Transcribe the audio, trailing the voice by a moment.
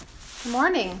Good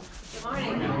morning. Good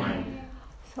morning. Good morning.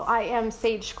 So I am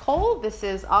Sage Cole. This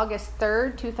is August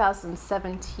 3rd,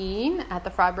 2017 at the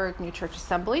Freiburg New Church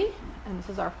Assembly, and this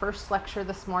is our first lecture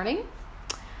this morning.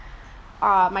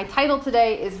 My title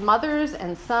today is Mothers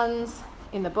and Sons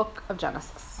in the Book of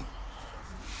Genesis.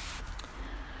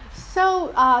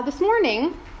 So this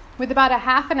morning, with about a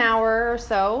half an hour or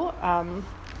so,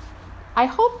 I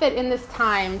hope that in this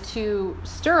time to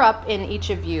stir up in each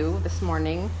of you this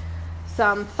morning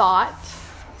some thought,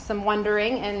 some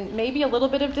wondering, and maybe a little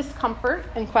bit of discomfort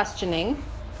and questioning,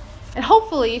 and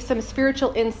hopefully some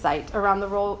spiritual insight around the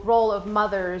role of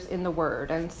mothers in the Word,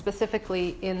 and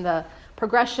specifically in the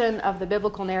progression of the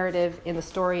biblical narrative in the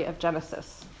story of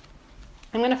Genesis.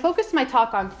 I'm going to focus my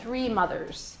talk on three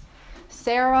mothers: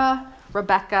 Sarah,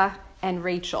 Rebecca, and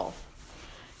Rachel.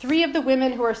 Three of the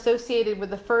women who are associated with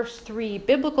the first three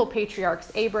biblical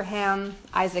patriarchs, Abraham,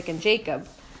 Isaac, and Jacob,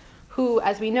 who,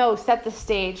 as we know, set the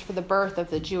stage for the birth of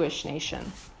the Jewish nation.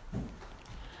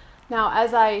 Now,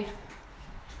 as I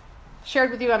shared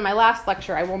with you in my last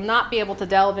lecture, I will not be able to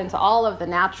delve into all of the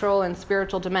natural and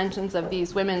spiritual dimensions of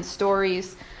these women's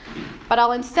stories, but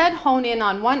I'll instead hone in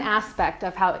on one aspect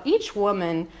of how each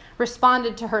woman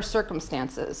responded to her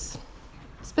circumstances,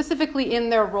 specifically in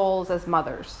their roles as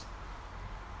mothers.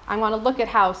 I want to look at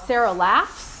how Sarah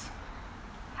laughs,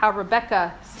 how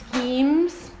Rebecca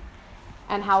schemes,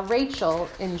 and how Rachel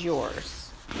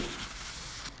endures.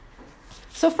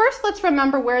 So first, let's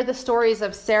remember where the stories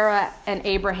of Sarah and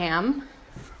Abraham,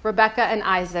 Rebecca and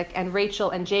Isaac, and Rachel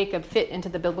and Jacob fit into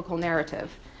the biblical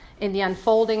narrative in the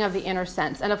unfolding of the inner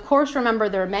sense. And of course, remember,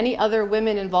 there are many other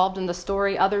women involved in the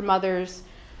story, other mothers.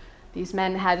 These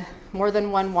men had more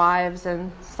than one wives and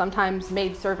sometimes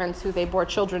maidservants who they bore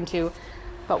children to,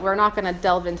 but we're not going to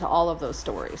delve into all of those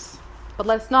stories. But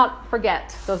let's not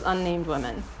forget those unnamed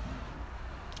women.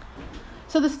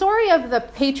 So the story of the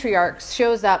patriarchs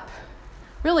shows up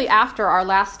really after our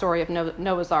last story of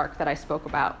Noah's Ark that I spoke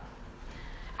about.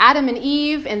 Adam and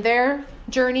Eve and their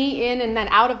journey in and then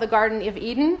out of the Garden of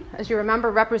Eden, as you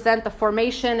remember, represent the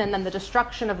formation and then the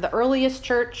destruction of the earliest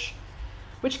church,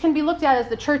 which can be looked at as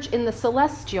the church in the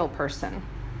celestial person.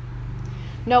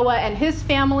 Noah and his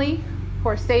family, who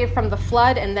are saved from the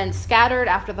flood and then scattered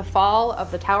after the fall of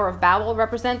the Tower of Babel,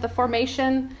 represent the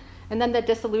formation and then the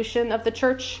dissolution of the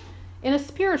church in a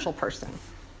spiritual person.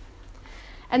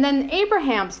 And then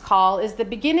Abraham's call is the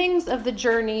beginnings of the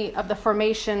journey of the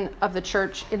formation of the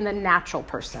church in the natural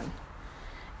person.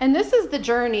 And this is the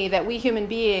journey that we human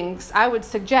beings, I would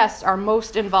suggest, are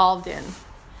most involved in.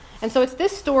 And so it's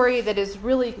this story that is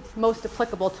really most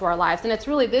applicable to our lives. And it's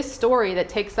really this story that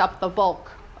takes up the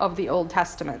bulk of the Old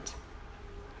Testament.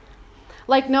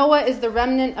 Like Noah is the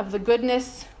remnant of the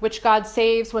goodness which God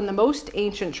saves when the most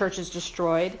ancient church is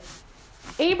destroyed,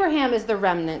 Abraham is the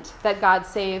remnant that God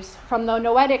saves from the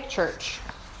Noetic church,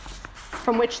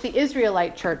 from which the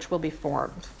Israelite church will be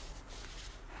formed.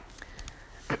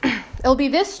 It'll be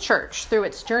this church, through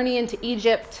its journey into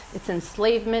Egypt, its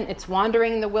enslavement, its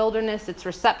wandering in the wilderness, its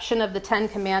reception of the Ten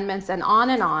Commandments, and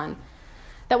on,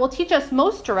 that will teach us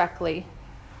most directly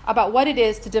about what it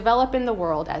is to develop in the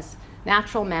world as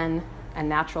natural men and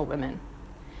natural women.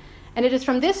 And it is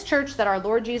from this church that our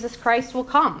Lord Jesus Christ will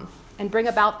come and bring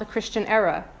about the Christian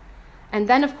era, and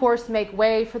then, of course, make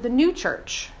way for the new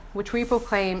church, which we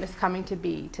proclaim is coming to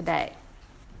be today.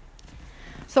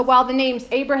 So while the names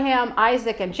Abraham,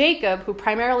 Isaac, and Jacob, who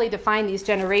primarily define these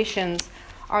generations,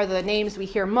 are the names we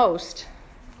hear most,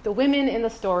 the women in the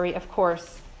story, of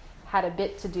course, had a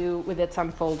bit to do with its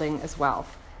unfolding as well.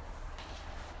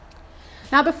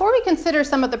 Now, before we consider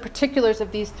some of the particulars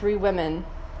of these three women,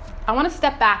 I want to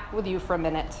step back with you for a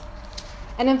minute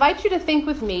and invite you to think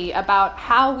with me about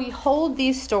how we hold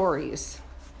these stories,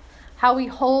 how we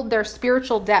hold their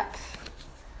spiritual depth,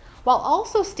 while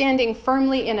also standing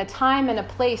firmly in a time and a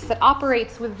place that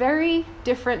operates with very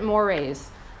different mores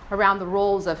around the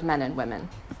roles of men and women,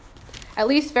 at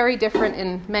least very different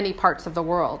in many parts of the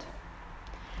world.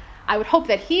 I would hope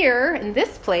that here, in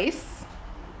this place,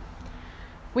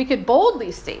 we could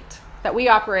boldly state that we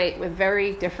operate with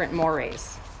very different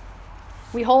mores.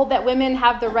 We hold that women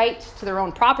have the right to their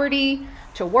own property,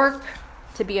 to work,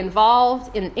 to be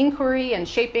involved in inquiry and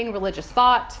shaping religious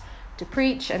thought, to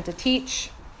preach and to teach.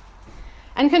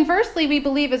 And conversely, we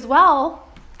believe as well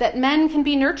that men can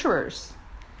be nurturers,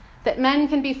 that men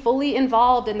can be fully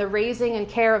involved in the raising and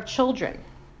care of children,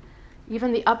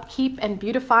 even the upkeep and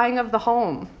beautifying of the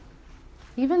home,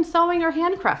 even sewing or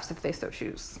handcrafts if they so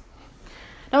choose.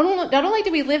 Not only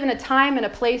do we live in a time and a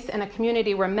place and a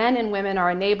community where men and women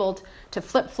are enabled to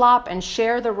flip-flop and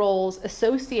share the roles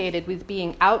associated with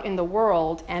being out in the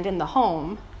world and in the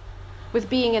home, with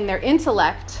being in their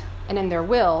intellect and in their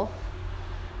will,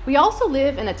 we also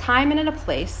live in a time and in a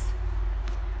place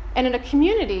and in a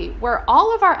community where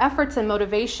all of our efforts and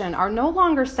motivation are no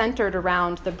longer centered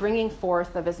around the bringing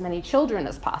forth of as many children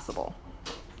as possible,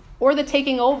 or the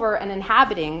taking over and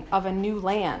inhabiting of a new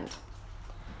land.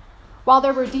 While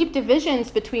there were deep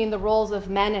divisions between the roles of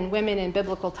men and women in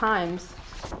biblical times,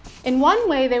 in one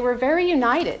way they were very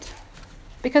united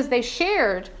because they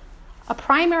shared a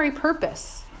primary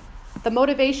purpose, the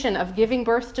motivation of giving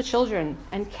birth to children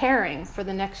and caring for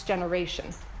the next generation,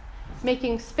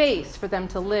 making space for them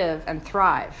to live and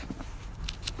thrive.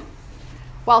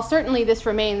 While certainly this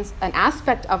remains an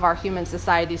aspect of our human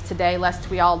societies today, lest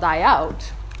we all die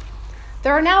out,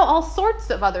 there are now all sorts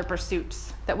of other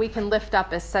pursuits that we can lift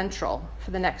up as central for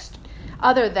the next,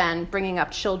 other than bringing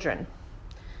up children.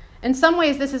 In some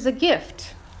ways, this is a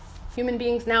gift. Human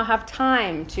beings now have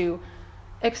time to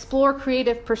explore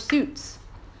creative pursuits.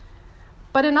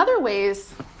 But in other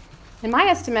ways, in my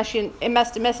estimation,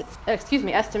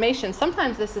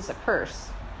 sometimes this is a curse.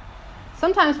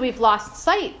 Sometimes we've lost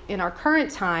sight in our current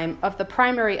time of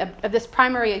this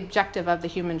primary objective of the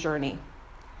human journey: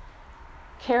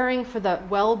 caring for the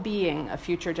well-being of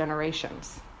future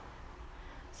generations.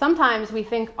 Sometimes we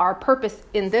think our purpose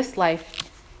in this life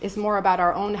is more about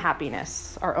our own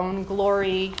happiness, our own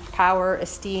glory, power,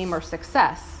 esteem, or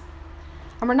success.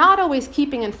 And we're not always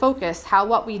keeping in focus how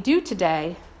what we do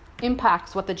today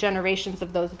impacts what the generations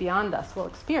of those beyond us will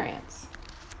experience.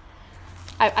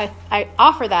 I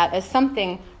offer that as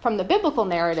something from the biblical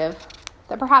narrative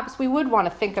that perhaps we would want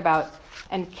to think about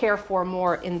and care for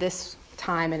more in this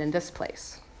time and in this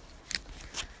place.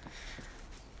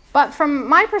 But from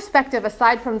my perspective,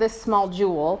 aside from this small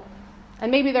jewel, and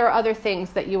maybe there are other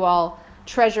things that you all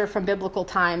treasure from biblical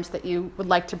times that you would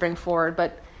like to bring forward,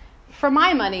 but for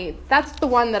my money, that's the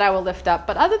one that I will lift up.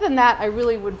 But other than that, I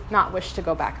really would not wish to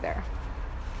go back there.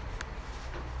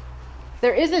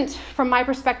 There isn't, from my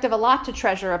perspective, a lot to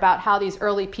treasure about how these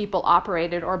early people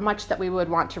operated, or much that we would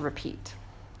want to repeat.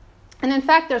 And in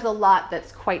fact, there's a lot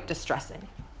that's quite distressing.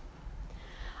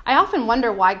 I often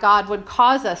wonder why God would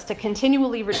cause us to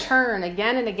continually return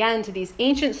again and again to these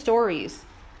ancient stories,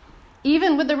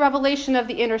 even with the revelation of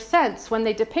the inner sense, when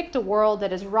they depict a world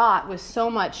that is wrought with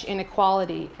so much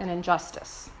inequality and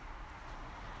injustice.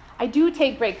 I do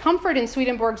take great comfort in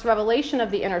Swedenborg's revelation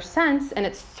of the inner sense and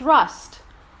its thrust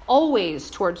always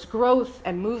towards growth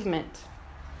and movement.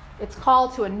 Its call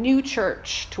to a new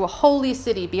church, to a holy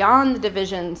city beyond the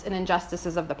divisions and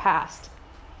injustices of the past.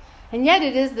 And yet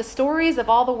it is the stories of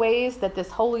all the ways that this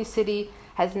holy city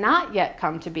has not yet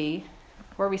come to be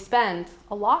where we spend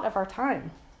a lot of our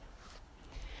time.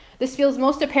 This feels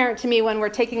most apparent to me when we're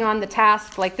taking on the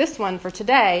task like this one for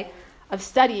today of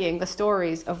studying the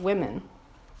stories of women.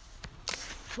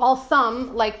 While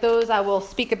some, like those I will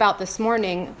speak about this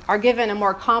morning, are given a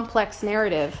more complex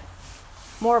narrative,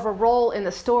 more of a role in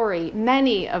the story,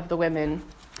 many of the women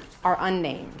are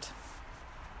unnamed.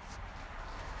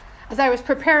 As I was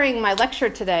preparing my lecture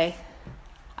today,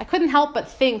 I couldn't help but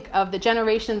think of the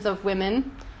generations of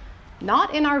women,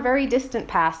 not in our very distant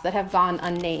past, that have gone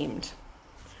unnamed,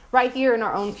 right here in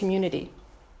our own community.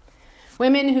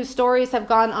 Women whose stories have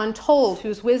gone untold,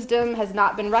 whose wisdom has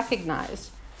not been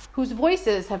recognized, whose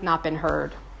voices have not been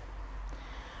heard.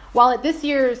 While at this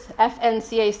year's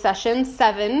FNCA session,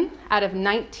 7 out of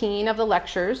 19 of the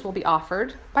lectures will be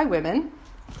offered by women,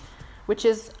 which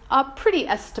is a pretty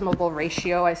estimable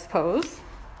ratio, I suppose.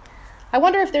 I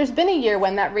wonder if there's been a year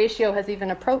when that ratio has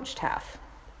even approached half.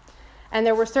 And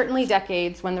there were certainly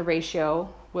decades when the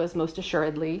ratio was most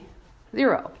assuredly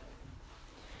 0.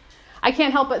 I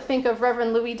can't help but think of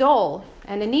Reverend Louis Dole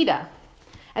and Anita,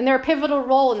 and their pivotal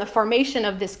role in the formation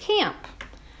of this camp,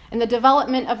 and the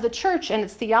development of the church and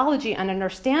its theology and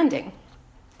understanding.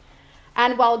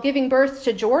 And while giving birth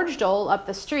to George Dole up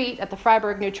the street at the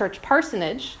Freiburg New Church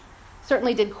Parsonage,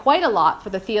 certainly did quite a lot for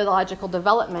the theological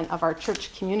development of our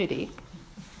church community,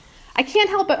 I can't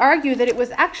help but argue that it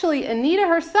was actually Anita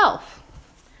herself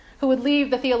who would leave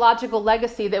the theological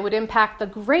legacy that would impact the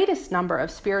greatest number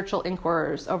of spiritual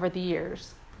inquirers over the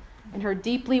years in her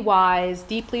deeply wise,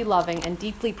 deeply loving, and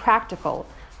deeply practical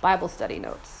Bible study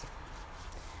notes.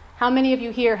 How many of you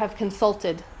here have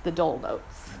consulted the Dole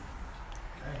notes?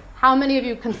 How many of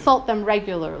you consult them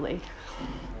regularly?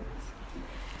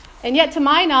 And yet, to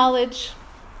my knowledge,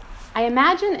 I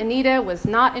imagine Anita was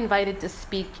not invited to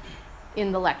speak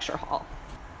in the lecture hall.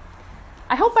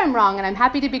 I hope I'm wrong, and I'm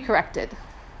happy to be corrected,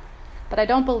 but I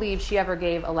don't believe she ever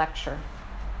gave a lecture.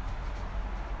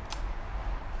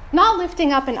 Not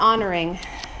lifting up and honoring,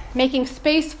 making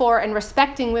space for and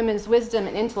respecting women's wisdom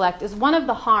and intellect is one of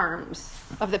the harms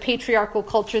of the patriarchal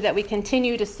culture that we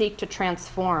continue to seek to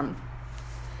transform.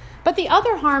 But the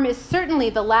other harm is certainly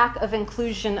the lack of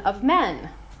inclusion of men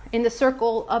in the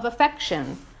circle of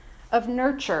affection, of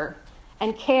nurture,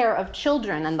 and care of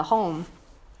children and the home.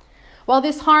 While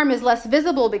this harm is less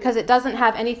visible because it doesn't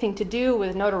have anything to do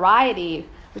with notoriety,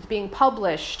 with being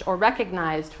published or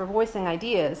recognized for voicing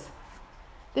ideas,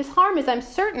 this harm is, I'm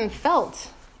certain,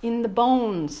 felt in the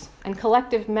bones and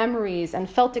collective memories and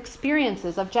felt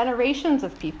experiences of generations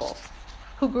of people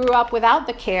who grew up without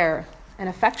the care and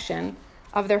affection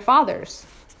of their fathers,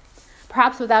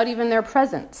 perhaps without even their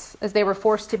presence, as they were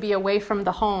forced to be away from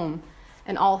the home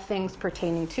and all things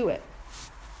pertaining to it.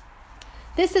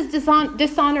 This has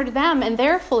dishonored them and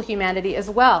their full humanity as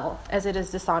well as it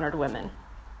has dishonored women.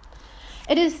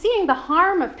 It is seeing the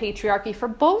harm of patriarchy for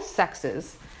both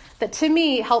sexes that, to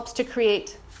me, helps to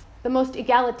create the most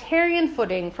egalitarian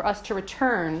footing for us to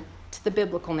return to the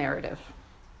biblical narrative.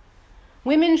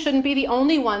 Women shouldn't be the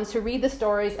only ones who read the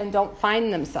stories and don't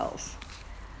find themselves.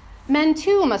 Men,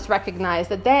 too, must recognize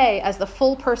that they, as the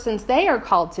full persons they are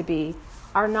called to be,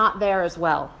 are not there as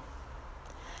well.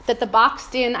 That the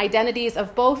boxed-in identities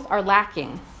of both are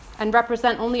lacking and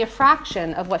represent only a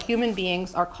fraction of what human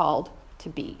beings are called to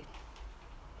be.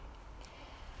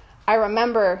 I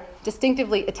remember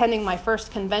distinctively attending my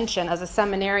first convention as a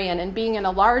seminarian and being in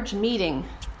a large meeting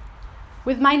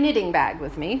with my knitting bag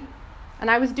with me, and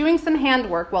I was doing some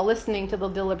handwork while listening to the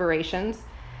deliberations,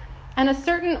 and a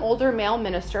certain older male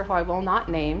minister, who I will not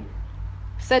name,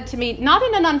 said to me, not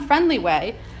in an unfriendly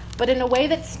way, but in a way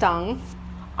that stung,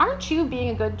 "Aren't you being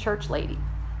a good church lady?"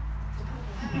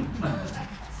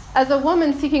 As a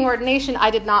woman seeking ordination,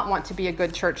 I did not want to be a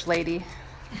good church lady.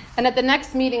 And at the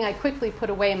next meeting, I quickly put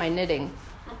away my knitting.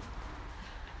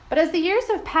 But as the years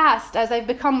have passed, as I've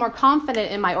become more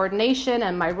confident in my ordination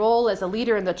and my role as a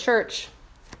leader in the church,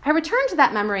 I return to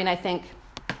that memory and I think,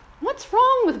 what's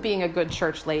wrong with being a good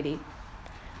church lady?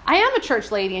 I am a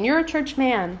church lady and you're a church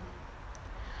man.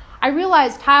 I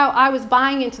realized how I was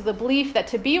buying into the belief that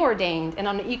to be ordained and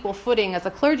on an equal footing as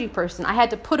a clergy person, I had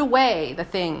to put away the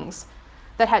things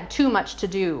that had too much to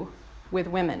do with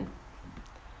women.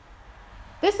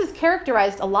 This has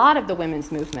characterized a lot of the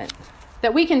women's movement,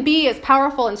 that we can be as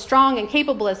powerful and strong and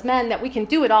capable as men, that we can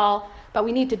do it all, but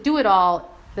we need to do it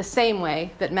all the same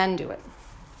way that men do it.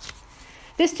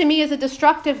 This, to me, is a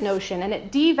destructive notion, and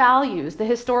it devalues the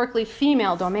historically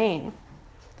female domain.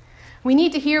 We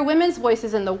need to hear women's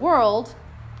voices in the world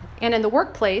and in the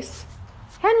workplace,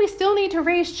 and we still need to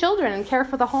raise children and care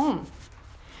for the home.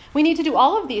 We need to do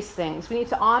all of these things. We need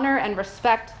to honor and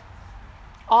respect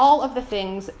all of the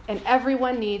things, and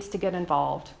everyone needs to get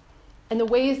involved in the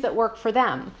ways that work for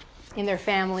them, in their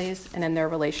families and in their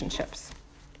relationships.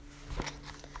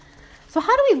 So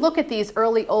how do we look at these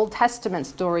early Old Testament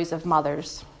stories of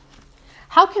mothers?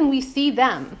 How can we see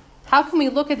them? How can we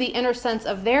look at the inner sense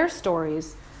of their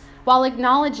stories while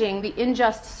acknowledging the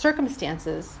unjust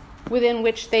circumstances within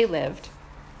which they lived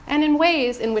and in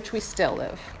ways in which we still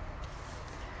live?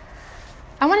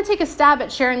 I want to take a stab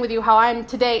at sharing with you how I'm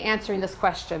today answering this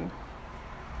question,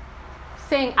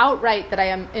 saying outright that I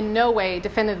am in no way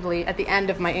definitively at the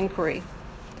end of my inquiry.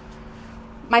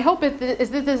 My hope is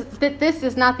that this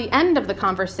is not the end of the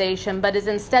conversation, but is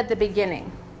instead the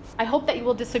beginning. I hope that you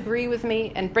will disagree with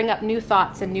me and bring up new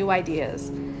thoughts and new ideas,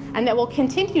 and that we'll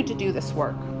continue to do this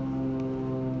work.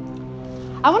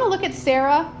 I want to look at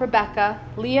Sarah, Rebecca,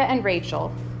 Leah, and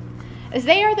Rachel, as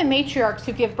they are the matriarchs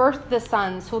who give birth to the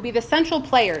sons who will be the central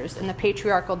players in the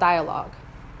patriarchal dialogue.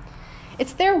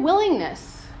 It's their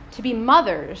willingness to be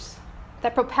mothers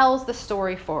that propels the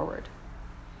story forward.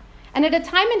 And at a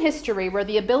time in history where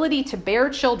the ability to bear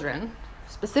children,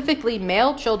 specifically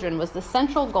male children, was the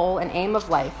central goal and aim of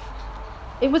life,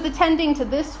 it was attending to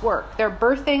this work, their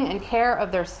birthing and care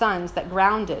of their sons, that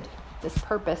grounded this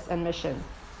purpose and mission.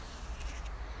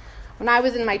 When I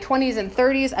was in my 20s and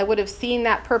 30s, I would have seen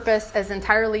that purpose as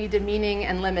entirely demeaning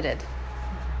and limited.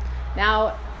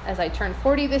 Now, as I turn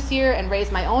 40 this year and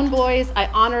raise my own boys, I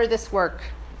honor this work.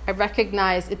 I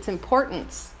recognize its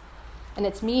importance and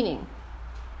its meaning.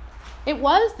 It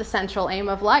was the central aim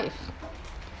of life,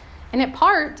 and in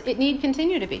part, it need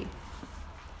continue to be.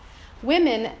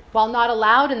 Women, while not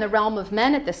allowed in the realm of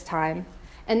men at this time,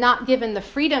 and not given the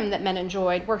freedom that men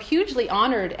enjoyed, were hugely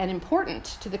honored and important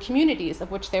to the communities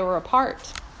of which they were a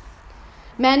part.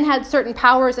 Men had certain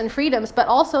powers and freedoms, but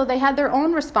also they had their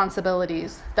own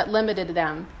responsibilities that limited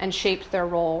them and shaped their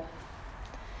role.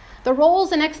 The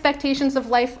roles and expectations of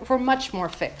life were much more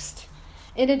fixed,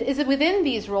 and it is within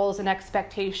these roles and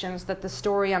expectations that the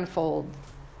story unfolds.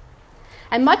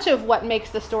 And much of what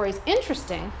makes the stories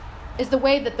interesting is the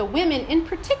way that the women in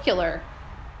particular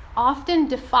often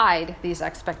defied these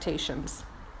expectations.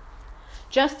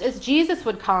 just as Jesus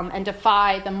would come and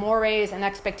defy the mores and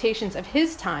expectations of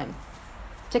his time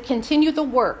to continue the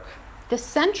work, the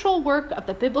central work of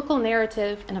the biblical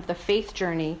narrative and of the faith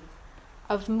journey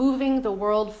of moving the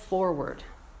world forward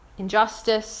in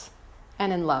justice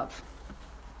and in love.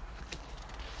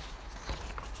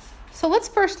 So let's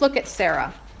first look at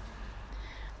Sarah.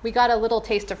 We got a little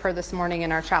taste of her this morning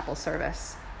in our chapel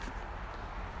service.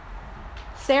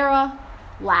 Sarah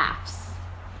laughs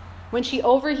when she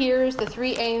overhears the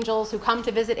three angels who come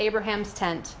to visit Abraham's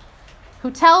tent,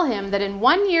 who tell him that in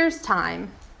 1 year's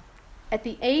time, at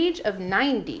the age of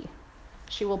 90,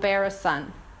 she will bear a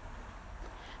son.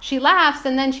 She laughs,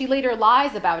 and then she later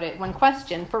lies about it when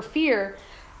questioned, for fear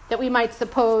that we might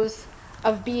suppose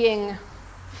of being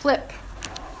flip,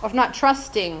 of not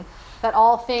trusting that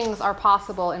all things are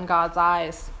possible in God's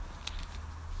eyes.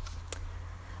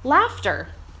 Laughter,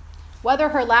 whether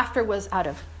her laughter was out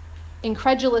of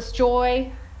incredulous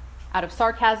joy, out of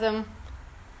sarcasm,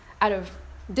 out of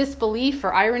disbelief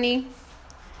or irony,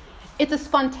 it's a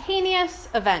spontaneous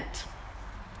event.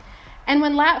 And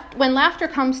when laughter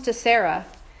comes to Sarah,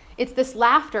 it's this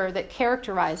laughter that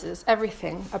characterizes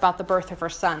everything about the birth of her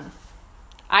son.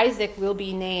 Isaac will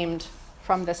be named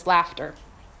from this laughter.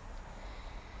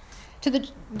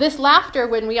 This laughter,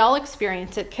 when we all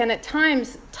experience it, can at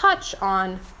times touch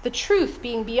on the truth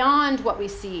being beyond what we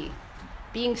see,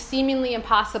 being seemingly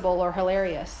impossible or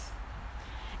hilarious.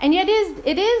 And yet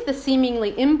it is the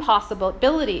seemingly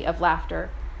impossibility of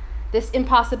laughter, this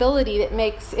impossibility that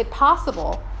makes it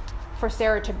possible for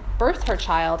Sarah to birth her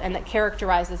child and that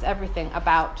characterizes everything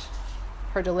about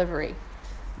her delivery.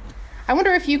 I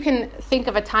wonder if you can think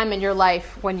of a time in your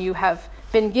life when you have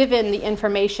been given the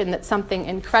information that something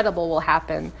incredible will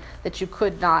happen that you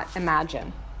could not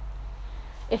imagine.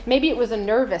 If maybe it was a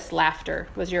nervous laughter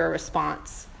was your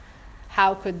response.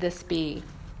 How could this be?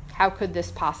 How could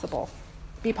this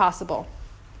be possible?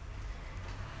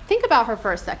 Think about her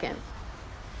for a second.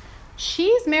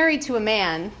 She's married to a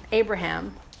man,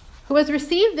 Abraham, who has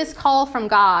received this call from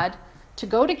God to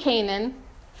go to Canaan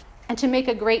and to make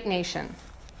a great nation.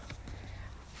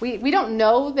 We don't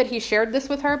know that he shared this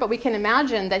with her, but we can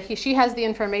imagine that she has the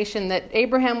information that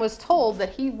Abraham was told that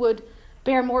he would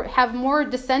have more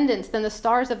descendants than the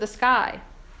stars of the sky.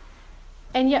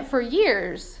 And yet for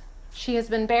years, she has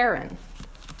been barren.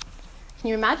 Can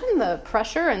you imagine the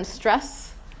pressure and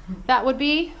stress that would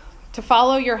be to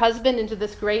follow your husband into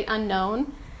this great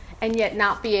unknown and yet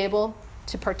not be able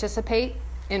to participate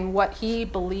in what he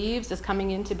believes is coming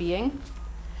into being?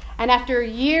 And after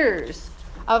years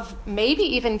of maybe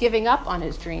even giving up on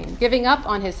his dream, giving up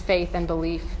on his faith and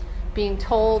belief, being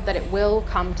told that it will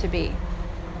come to be.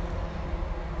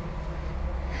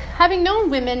 Having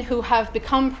known women who have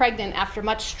become pregnant after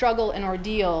much struggle and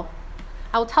ordeal,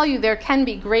 I will tell you there can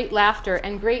be great laughter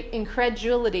and great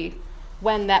incredulity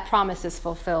when that promise is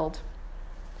fulfilled.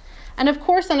 And of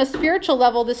course, on a spiritual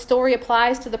level, this story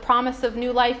applies to the promise of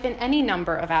new life in any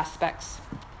number of aspects.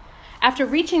 After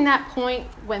reaching that point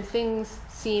when things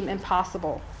seem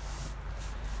impossible,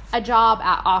 a job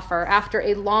offer after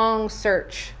a long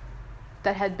search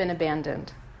that had been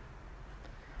abandoned,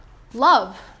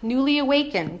 love newly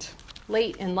awakened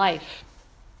late in life,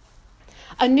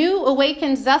 a new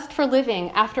awakened zest for living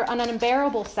after an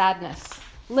unbearable sadness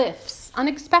lifts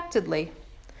unexpectedly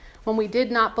when we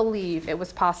did not believe it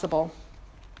was possible.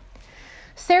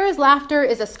 Sarah's laughter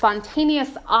is a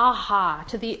spontaneous aha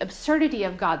to the absurdity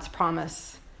of God's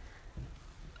promise,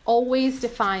 always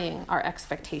defying our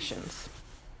expectations.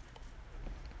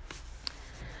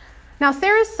 Now,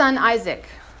 Sarah's son Isaac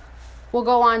will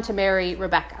go on to marry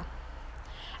Rebekah.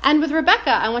 And with Rebekah,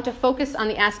 I want to focus on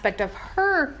the aspect of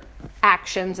her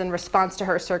actions in response to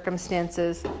her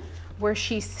circumstances, where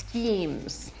she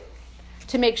schemes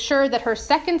to make sure that her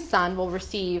second son will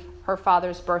receive their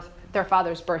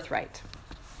father's birthright.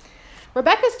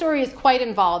 Rebekah's story is quite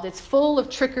involved. It's full of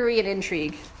trickery and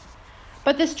intrigue.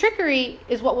 But this trickery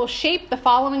is what will shape the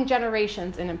following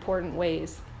generations in important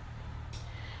ways.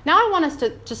 Now I want us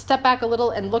to step back a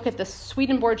little and look at the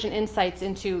Swedenborgian insights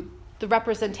into the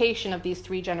representation of these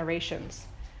three generations.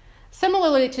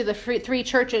 Similarly to the three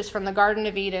churches from the Garden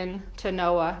of Eden to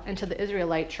Noah and to the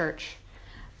Israelite church,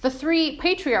 the three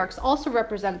patriarchs also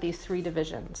represent these three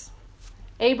divisions.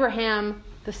 Abraham,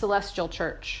 the celestial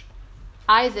church.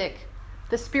 Isaac,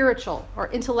 the spiritual or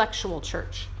intellectual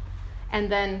church.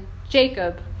 And then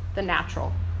Jacob, the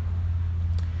natural.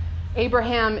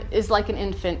 Abraham is like an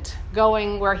infant,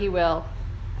 going where he will.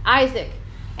 Isaac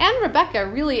and Rebekah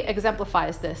really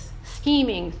exemplifies this,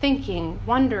 scheming, thinking,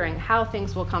 wondering how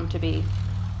things will come to be.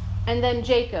 And then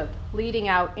Jacob, leading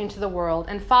out into the world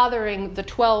and fathering the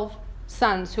 12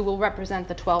 sons who will represent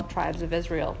the 12 tribes of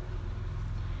Israel.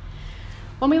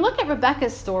 When we look at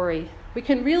Rebekah's story, we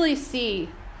can really see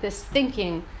this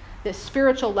thinking, this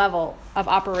spiritual level of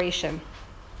operation.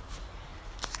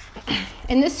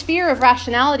 In this sphere of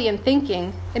rationality and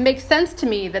thinking, it makes sense to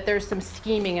me that there's some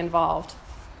scheming involved.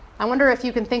 I wonder if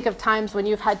you can think of times when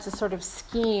you've had to sort of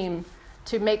scheme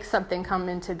to make something come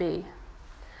into be.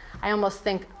 I almost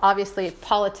think, obviously,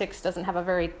 politics doesn't have a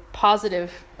very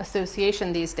positive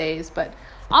association these days, but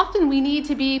often we need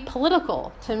to be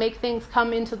political to make things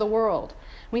come into the world.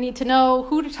 We need to know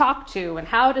who to talk to and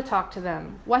how to talk to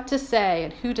them, what to say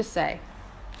and who to say.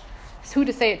 Who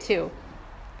to say it to.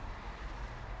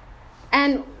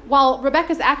 And while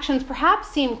Rebekah's actions perhaps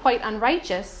seem quite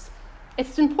unrighteous,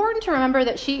 it's important to remember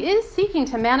that she is seeking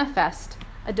to manifest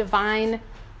a divine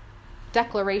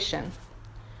declaration.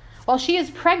 While she is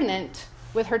pregnant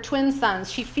with her twin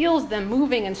sons, she feels them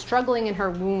moving and struggling in her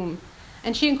womb.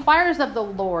 And she inquires of the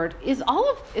Lord, if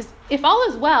all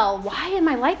is well, why am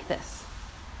I like this?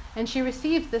 And she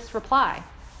receives this reply.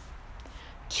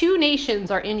 2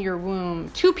 nations are in your womb.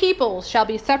 2 peoples shall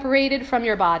be separated from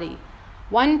your body.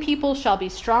 1 people shall be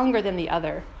stronger than the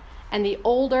other, and the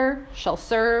older shall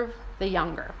serve the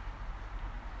younger.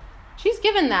 She's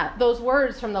given those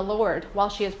words from the Lord while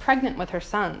she is pregnant with her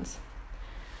sons.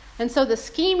 And so the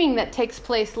scheming that takes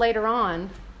place later on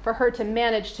for her to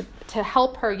manage to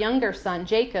help her younger son,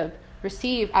 Jacob,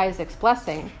 receive Isaac's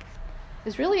blessing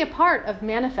is really a part of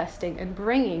manifesting and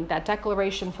bringing that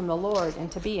declaration from the Lord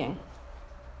into being.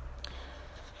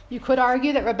 You could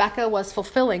argue that Rebekah was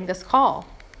fulfilling this call.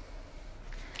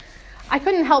 I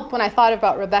couldn't help when I thought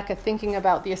about Rebekah thinking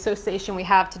about the association we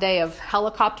have today of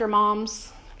helicopter moms.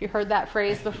 Have you heard that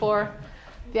phrase before?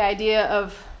 The idea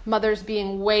of mothers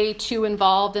being way too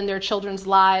involved in their children's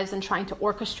lives and trying to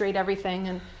orchestrate everything.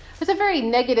 And there's a very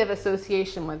negative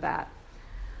association with that.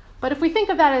 But if we think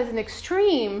of that as an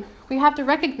extreme, we have to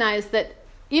recognize that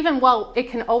even while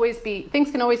things can always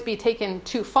be taken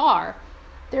too far,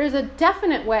 there is a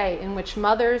definite way in which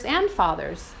mothers and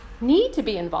fathers need to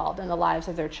be involved in the lives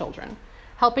of their children,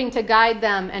 helping to guide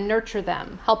them and nurture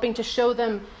them, helping to show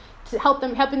them,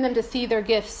 helping them to see their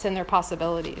gifts and their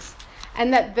possibilities.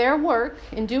 And that their work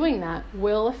in doing that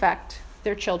will affect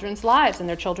their children's lives and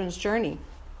their children's journey.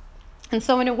 And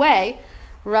so in a way,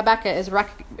 Rebekah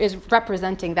is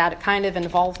representing that kind of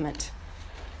involvement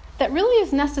that really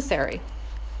is necessary.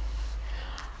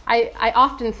 I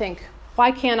often think,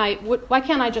 why can't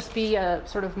I just be a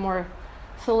sort of more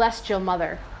celestial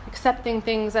mother, accepting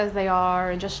things as they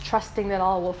are and just trusting that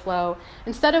all will flow,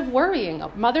 instead of worrying?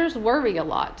 Mothers worry a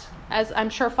lot, as I'm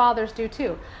sure fathers do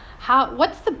too.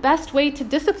 What's the best way to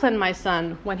discipline my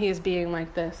son when he is being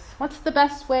like this? What's the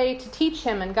best way to teach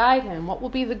him and guide him? What will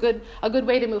be a good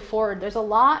way to move forward? There's a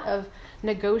lot of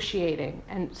negotiating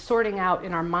and sorting out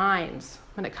in our minds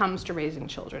when it comes to raising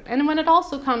children, and when it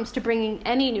also comes to bringing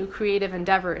any new creative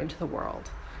endeavor into the world.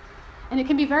 And it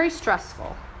can be very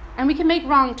stressful, and we can make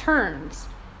wrong turns,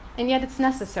 and yet it's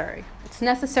necessary. It's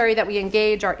necessary that we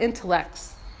engage our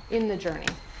intellects in the journey,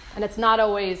 and it's not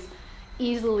always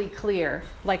easily clear,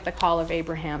 like the call of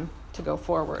Abraham to go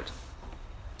forward.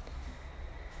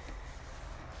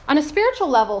 On a spiritual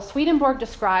level, Swedenborg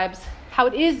describes how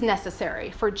it is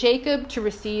necessary for Jacob to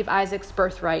receive Isaac's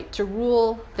birthright, to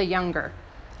rule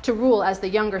as the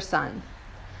younger son.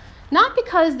 Not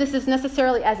because this is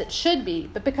necessarily as it should be,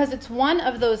 but because it's one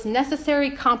of those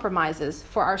necessary compromises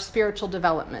for our spiritual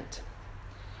development.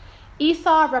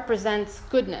 Esau represents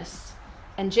goodness,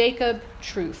 and Jacob,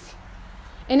 truth.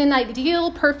 In an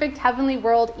ideal, perfect, heavenly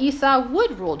world, Esau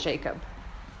would rule Jacob.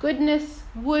 Goodness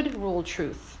would rule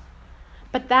truth.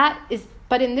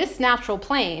 But in this natural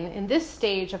plane, in this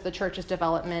stage of the church's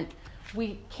development,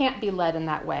 we can't be led in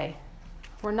that way.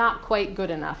 We're not quite good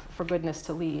enough for goodness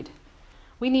to lead.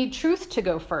 We need truth to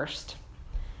go first.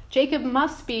 Jacob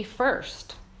must be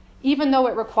first, even though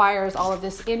it requires all of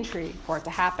this intrigue for it to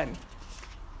happen.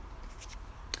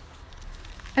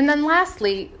 And then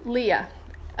lastly,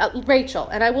 Rachel,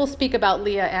 and I will speak about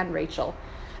Leah and Rachel.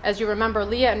 As you remember,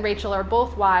 Leah and Rachel are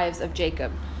both wives of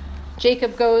Jacob.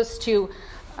 Jacob goes to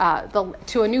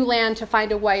a new land to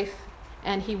find a wife,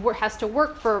 and he has to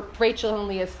work for Rachel and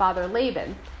Leah's father,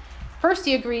 Laban. First,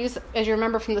 he agrees, as you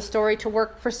remember from the story, to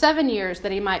work for 7 years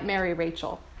that he might marry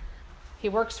Rachel. He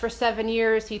works for 7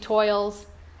 years, he toils,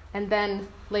 and then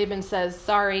Laban says,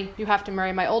 sorry, you have to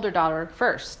marry my older daughter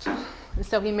first. And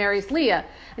so he marries Leah,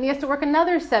 and he has to work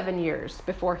another 7 years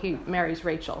before he marries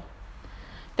Rachel.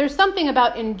 There's something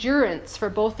about endurance for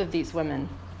both of these women.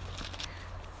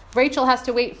 Rachel has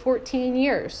to wait 14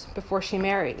 years before she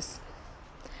marries.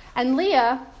 And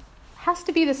Leah has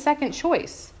to be the second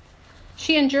choice.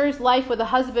 She endures life with a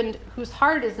husband whose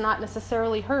heart is not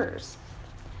necessarily hers.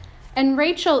 And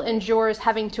Rachel endures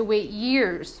having to wait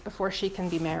years before she can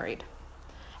be married,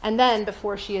 and then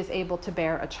before she is able to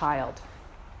bear a child.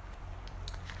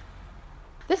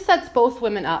 This sets both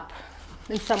women up,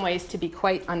 in some ways, to be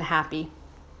quite unhappy.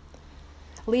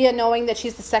 Leah knowing that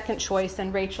she's the second choice,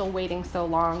 and Rachel waiting so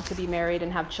long to be married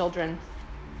and have children.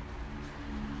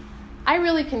 I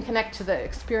really can connect to the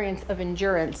experience of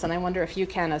endurance, and I wonder if you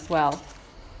can as well.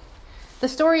 The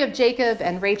story of Jacob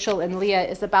and Rachel and Leah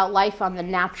is about life on the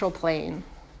natural plane.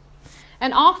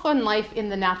 And often life in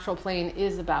the natural plane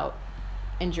is about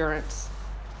endurance.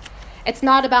 It's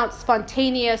not about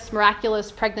spontaneous,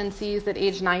 miraculous pregnancies at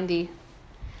age 90.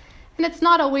 And it's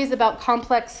not always about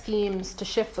complex schemes to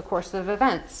shift the course of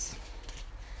events.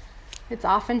 It's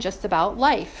often just about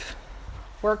life,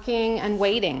 working and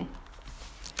waiting,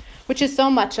 which is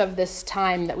so much of this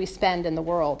time that we spend in the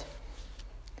world.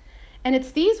 And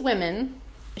it's these women,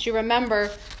 as you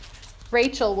remember,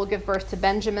 Rachel will give birth to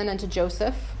Benjamin and to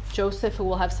Joseph, who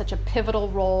will have such a pivotal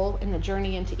role in the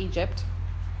journey into Egypt.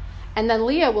 And then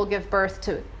Leah will give birth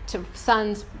to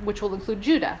sons, which will include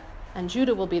Judah, and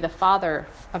Judah will be the father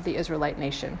of the Israelite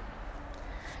nation.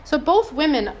 So both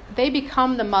women, they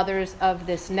become the mothers of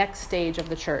this next stage of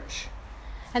the church.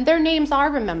 And their names are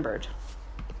remembered.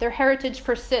 Their heritage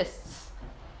persists.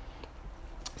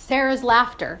 Sarah's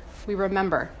laughter, we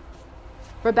remember.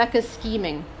 Rebecca's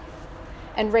scheming,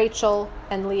 and Rachel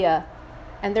and Leah,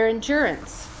 and their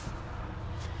endurance.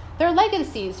 Their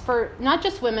legacies for not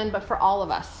just women, but for all of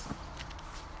us.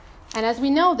 And as we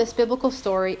know, this biblical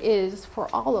story is for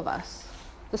all of us.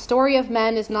 The story of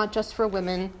men is not just for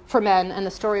men, and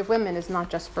the story of women is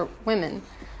not just for women.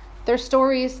 They're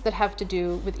stories that have to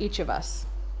do with each of us.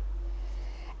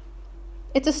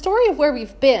 It's a story of where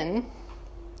we've been.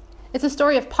 It's a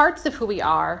story of parts of who we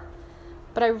are.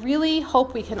 But I really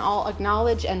hope we can all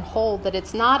acknowledge and hold that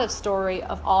it's not a story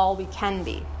of all we can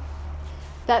be.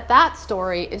 That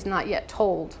story is not yet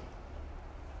told.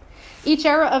 Each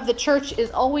era of the church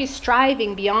is always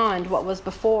striving beyond what was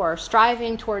before,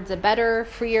 striving towards a better,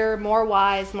 freer, more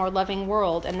wise, more loving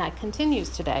world, and that continues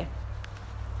today.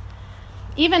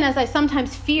 Even as I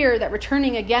sometimes fear that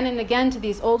returning again and again to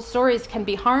these old stories can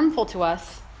be harmful to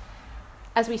us,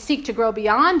 as we seek to grow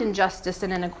beyond injustice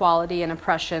and inequality and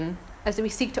oppression, as we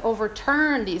seek to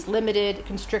overturn these limited,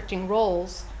 constricting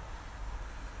roles,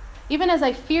 even as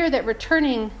I fear that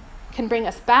returning can bring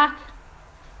us back,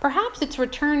 perhaps it's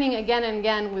returning again and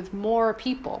again with more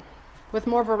people, with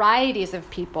more varieties of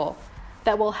people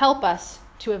that will help us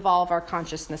to evolve our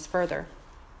consciousness further.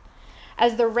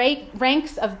 As the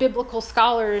ranks of biblical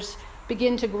scholars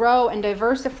begin to grow and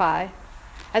diversify,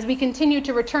 as we continue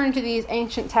to return to these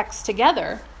ancient texts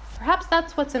together, perhaps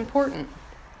that's what's important.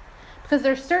 Because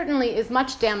there certainly is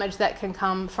much damage that can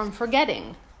come from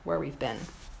forgetting where we've been.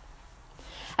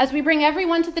 As we bring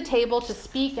everyone to the table to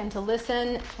speak and to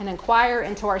listen and inquire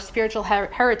into our spiritual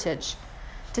heritage,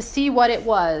 to see what it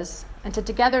was and to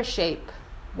together shape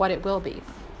what it will be.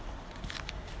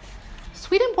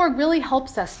 Swedenborg really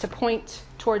helps us to point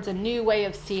towards a new way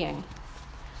of seeing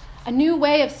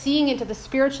into the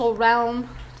spiritual realm,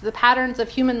 to the patterns of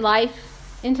human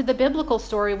life, into the biblical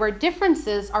story where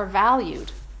differences are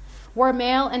valued, where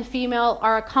male and female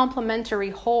are a complementary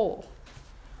whole,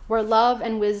 where love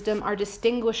and wisdom are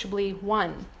distinguishably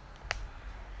one.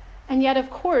 And yet, of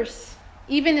course,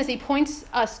 even as he points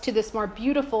us to this more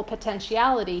beautiful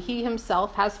potentiality, he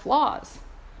himself has flaws.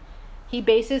 He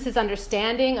bases his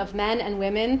understanding of men and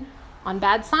women on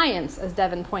bad science, as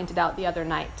Devin pointed out the other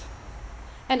night,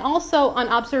 and also on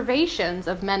observations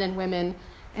of men and women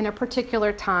in a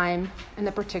particular time in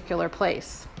a particular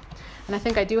place. And I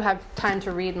think I do have time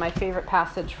to read my favorite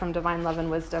passage from Divine Love and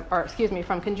Wisdom,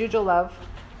 from Conjugal Love,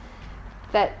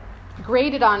 that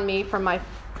grated on me from my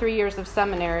 3 years of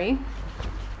seminary,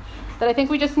 that I think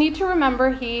we just need to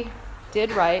remember he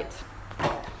did write.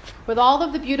 With all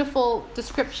of the beautiful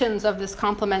descriptions of this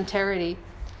complementarity,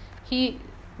 he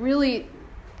really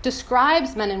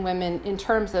describes men and women in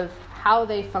terms of how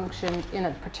they function in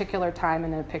a particular time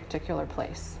and in a particular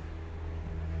place.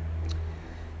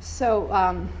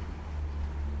 So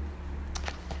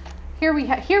here we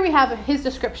have his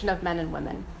description of men and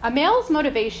women. A male's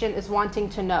motivation is wanting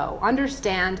to know,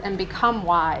 understand, and become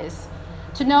wise.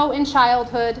 To know in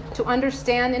childhood, to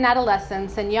understand in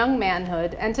adolescence and young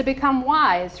manhood, and to become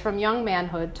wise from young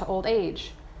manhood to old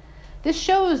age. This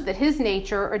shows that his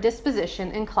nature or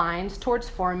disposition inclines towards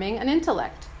forming an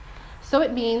intellect. So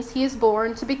it means he is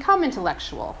born to become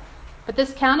intellectual. But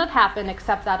this cannot happen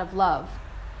except out of love.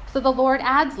 So the Lord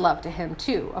adds love to him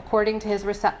too, according to his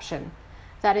reception,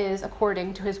 that is,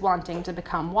 according to his wanting to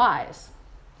become wise.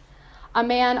 A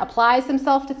man applies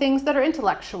himself to things that are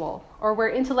intellectual, or where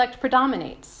intellect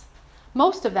predominates.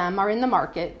 Most of them are in the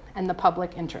market and the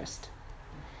public interest.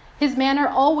 His manner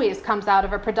always comes out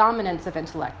of a predominance of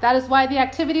intellect. That is why the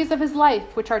activities of his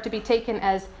life, which are to be taken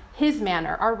as his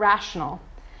manner, are rational.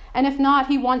 And if not,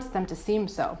 he wants them to seem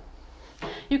so.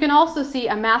 You can also see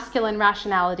a masculine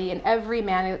rationality in every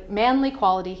manly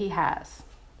quality he has.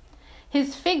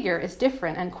 His figure is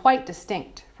different and quite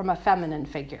distinct from a feminine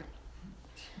figure.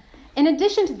 In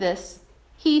addition to this,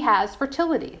 he has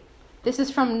fertility. This is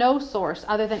from no source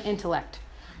other than intellect,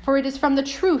 for it is from the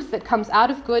truth that comes out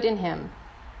of good in him.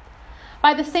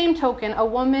 By the same token, a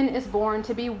woman is born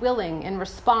to be willing in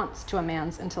response to a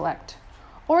man's intellect,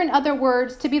 or in other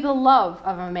words, to be the love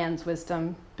of a man's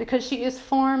wisdom, because she is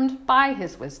formed by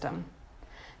his wisdom.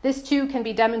 This too can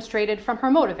be demonstrated from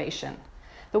her motivation,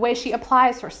 the way she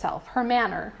applies herself, her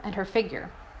manner, and her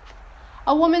figure.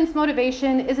 A woman's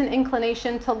motivation is an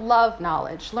inclination to love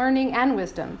knowledge, learning, and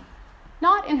wisdom,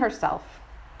 not in herself,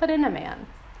 but in a man,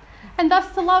 and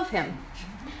thus to love him.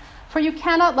 For you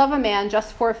cannot love a man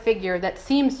just for a figure that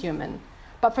seems human,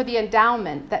 but for the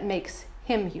endowment that makes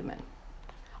him human.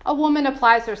 A woman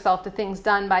applies herself to things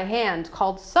done by hand,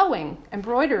 called sewing,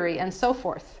 embroidery, and so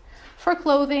forth, for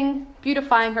clothing,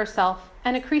 beautifying herself,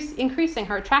 and increasing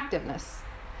her attractiveness.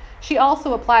 She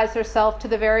also applies herself to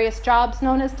the various jobs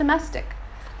known as domestic,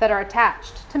 that are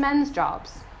attached to men's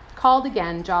jobs, called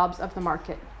again jobs of the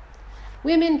market.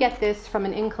 Women get this from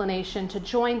an inclination to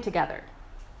join together,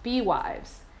 be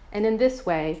wives, and in this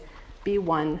way be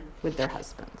one with their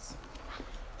husbands.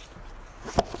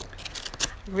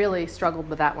 Really struggled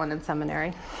with that one in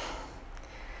seminary.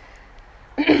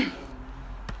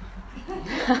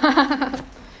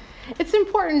 It's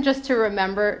important just to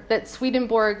remember that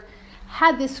Swedenborg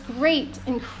had this great,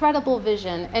 incredible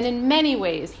vision, and in many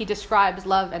ways he describes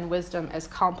love and wisdom as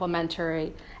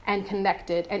complementary and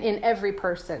connected and in every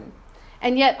person.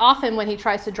 And yet often when he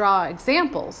tries to draw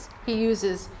examples, he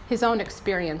uses his own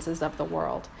experiences of the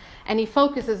world, and he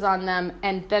focuses on them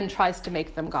and then tries to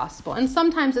make them gospel. And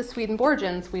sometimes as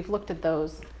Swedenborgians, we've looked at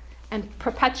those and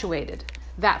perpetuated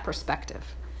that perspective.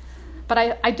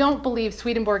 But I don't believe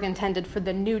Swedenborg intended for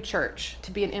the new church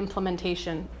to be an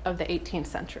implementation of the 18th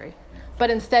century,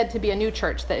 but instead to be a new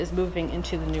church that is moving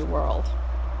into the new world.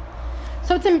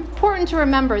 So it's important to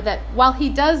remember that while he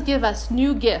does give us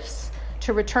new gifts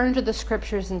to return to the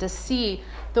scriptures and to see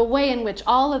the way in which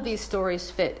all of these stories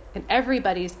fit in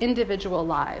everybody's individual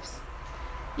lives,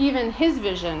 even his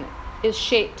vision is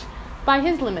shaped by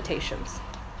his limitations.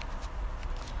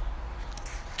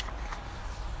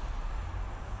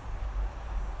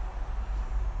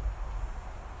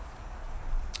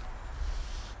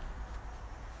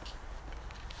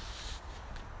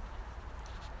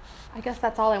 I guess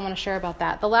that's all I want to share about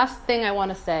that. The last thing I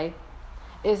want to say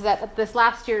is that at this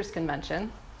last year's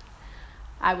convention,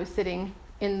 I was sitting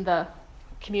in the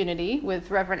community with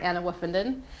Reverend Anna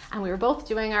Woofenden, and we were both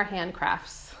doing our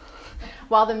handcrafts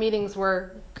while the meetings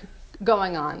were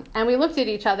going on. And we looked at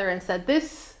each other and said,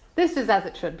 this is as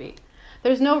it should be.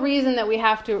 There's no reason that we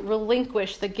have to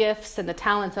relinquish the gifts and the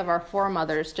talents of our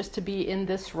foremothers just to be in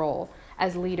this role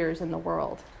as leaders in the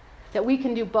world, that we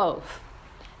can do both.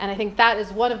 And I think that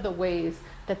is one of the ways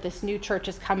that this new church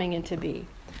is coming into being.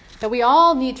 That we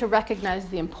all need to recognize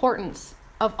the importance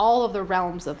of all of the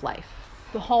realms of life,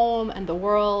 the home and the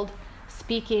world,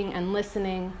 speaking and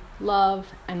listening, love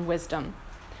and wisdom,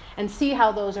 and see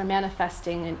how those are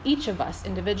manifesting in each of us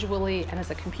individually and as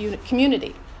a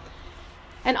community.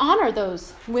 And honor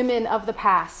those women of the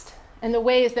past and the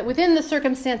ways that within the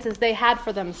circumstances they had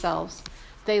for themselves,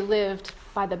 they lived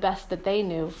by the best that they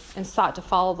knew and sought to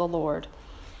follow the Lord.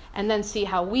 And then see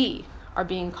how we are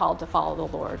being called to follow the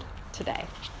Lord today.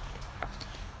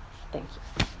 Thank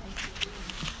you.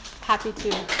 Happy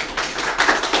to.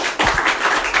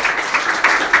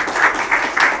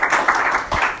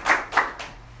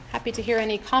 Happy to hear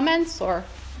any comments or.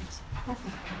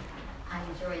 I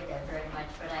enjoyed that very much,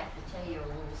 but I have to tell you a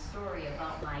little story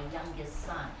about my youngest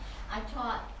son. I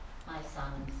taught my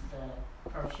sons to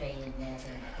crochet and knit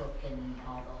and cook and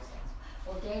all those things.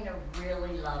 Well, Dana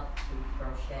really loved to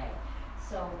crochet.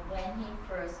 So when he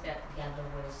first got together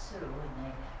with Sue and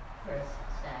they first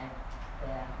started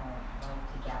their home life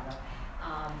together,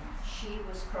 she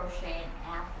was crocheting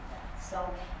after that.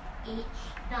 So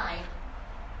each night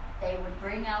they would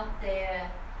bring out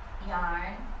their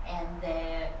yarn and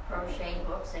their crochet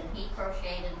hooks, and he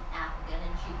crocheted in African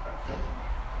and she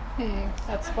crocheted.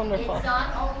 That's wonderful. It's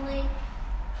not only,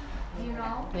 you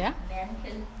know, yeah. Men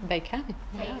can they can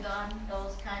take on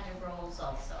those kind of roles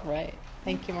also. Right.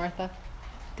 Thank you, Martha.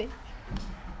 Dave?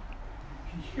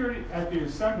 Here at the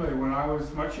assembly, when I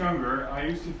was much younger, I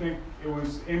used to think it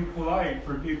was impolite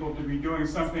for people to be doing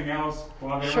something else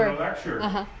while they were in a lecture.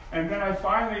 Uh-huh. And then I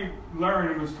finally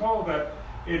learned and was told that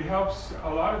it helps a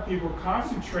lot of people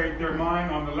concentrate their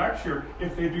mind on the lecture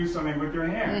if they do something with their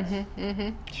hands. Mm-hmm, mm-hmm.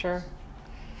 Sure.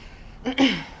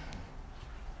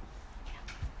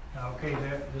 Okay,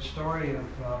 the story of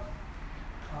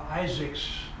Isaac's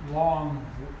the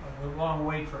long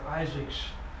wait for Isaac's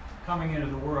coming into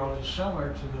the world is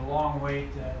similar to the long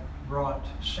wait that brought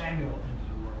Samuel into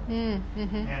the world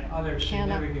Mm-hmm. and other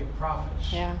significant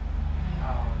prophets. Yeah.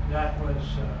 That was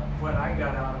what I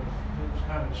got out of those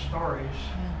kind of stories.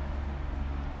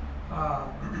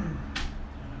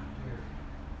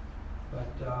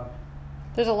 But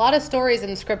There's a lot of stories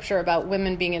in Scripture about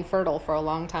women being infertile for a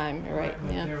long time. You're right.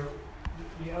 but Yeah.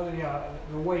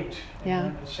 the wait. And Yeah.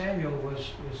 then Samuel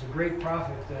was a great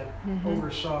prophet that Mm-hmm.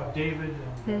 oversaw David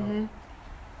and Mm-hmm.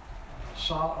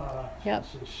 Yep.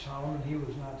 Solomon. He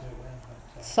was not there then,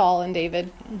 but Saul and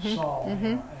David. Mm-hmm. Saul, Mm-hmm.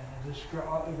 and this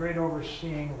great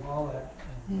overseeing of all that.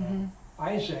 And, Mm-hmm.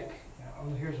 Isaac,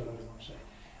 here's what I was going to say.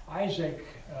 Isaac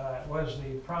was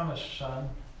the promised son,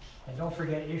 and don't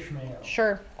forget Ishmael.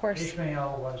 Sure, of course.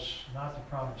 Ishmael was not the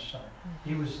promised son.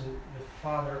 He was the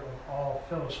father of all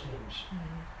Philistines,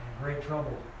 in great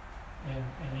trouble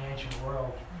in the ancient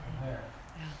world from there.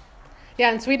 Yeah,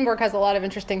 and Swedenborg has a lot of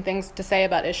interesting things to say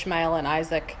about Ishmael and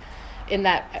Isaac. In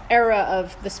that era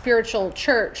of the spiritual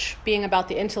church being about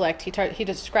the intellect, he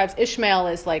describes Ishmael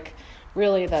as like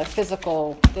really the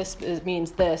physical,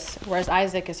 means this, whereas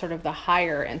Isaac is sort of the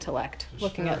higher intellect, The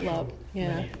looking at spiritual love.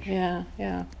 lineage.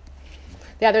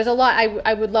 Yeah, there's a lot.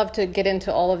 I would love to get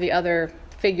into all of the other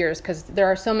figures because there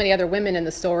are so many other women in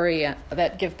the story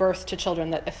that give birth to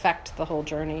children that affect the whole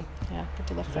journey. Yeah,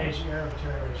 to the Today's Arab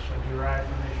terrorists are derived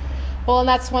from Ishmael. Well, and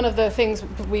that's one of the things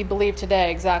we believe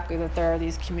today, exactly, that there are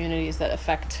these communities that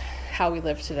affect how we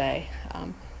live today.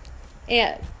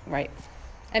 Right.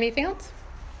 Anything else?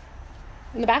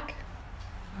 In the back?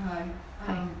 Hi.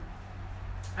 Hi.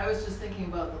 I was just thinking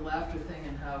about the laughter thing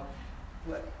and how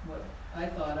what I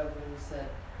thought of was that,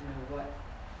 what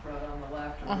brought on the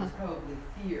laughter was probably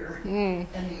fear and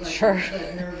sure.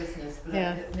 that nervousness. But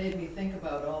Yeah. it made me think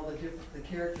about all the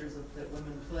characters that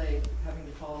women play, having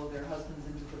to follow their husbands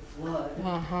into the flood,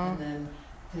 and then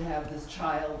to have this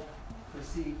child,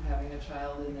 having a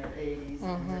child in their 80s,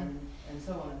 and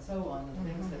so on and so on. The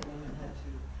things that women had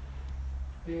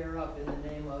to bear up in the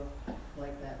name of,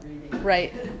 like that reading.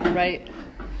 Right.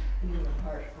 Being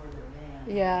apart for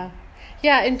their man.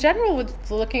 Yeah, in general,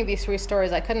 with looking at these three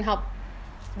stories, I couldn't help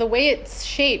the way it's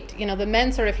shaped. The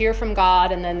men sort of hear from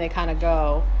God and then they kind of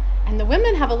go. And the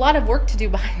women have a lot of work to do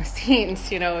behind the scenes,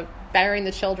 bearing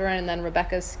the children, and then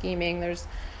Rebecca's scheming. It's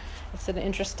an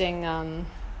interesting,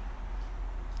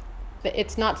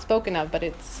 it's not spoken of, but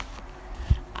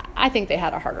I think they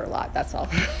had a harder lot, that's all.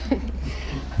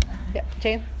 Yeah,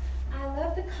 Jane? I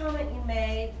love the comment you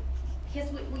made, because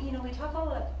we talk all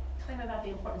the time about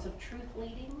the importance of truth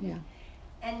leading. Yeah.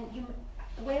 And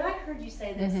the way I heard you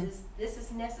say this is, this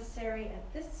is necessary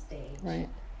at this stage. Right.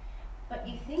 But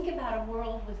you think about a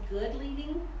world with good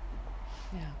leading,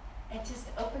 Yeah. it just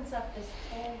opens up this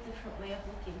whole different way of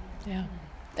looking. Yeah.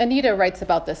 Anita writes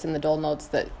about this in the Dole Notes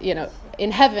that,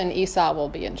 in heaven, Esau will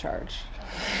be in charge.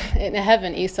 In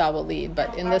heaven, Esau will lead,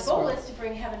 but in this world. Our goal is to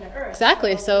bring heaven to earth.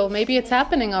 Exactly. So maybe it's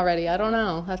happening already. I don't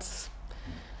know. That's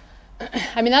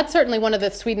certainly one of the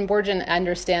Swedenborgian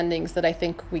understandings that I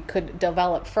think we could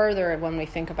develop further when we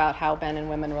think about how men and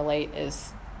women relate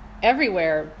is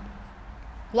everywhere.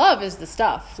 Love is the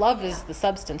stuff. Love is the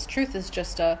substance. Truth is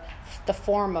just the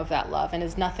form of that love and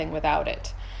is nothing without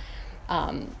it.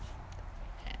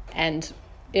 And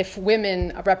if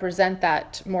women represent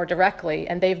that more directly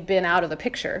and they've been out of the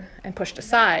picture and pushed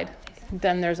aside,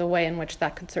 then there's a way in which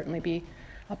that could certainly be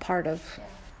a part of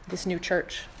this new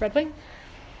church. Redwing?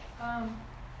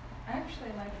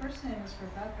 Actually, my first name is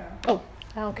Rebecca. Oh,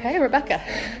 okay, Rebecca.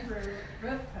 Hebrew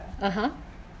Rivka. Uh-huh.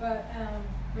 But,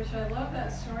 which I love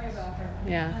that story about her.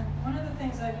 Yeah. And one of the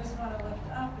things I just want to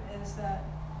lift up is that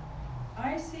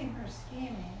I see her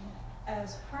scheming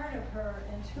as part of her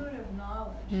intuitive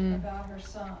knowledge about her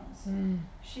sons.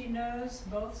 She knows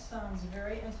both sons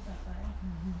very intimately,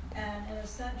 and in a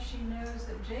sense she knows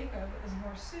that Jacob is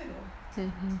more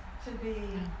suited to be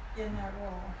in that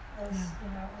role as, the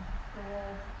role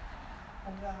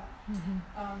of that.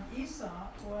 Esau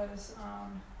was,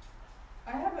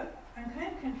 I'm kind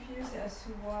of confused as to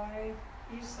why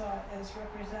Esau is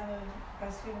represented by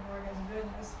Swedenborg as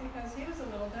goodness, because he was a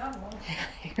little devil.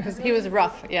 He was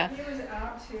rough, yeah. He was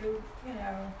out to,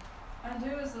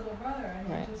 undo his little brother, and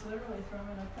Right. he just literally threw him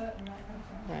in a pit and that kind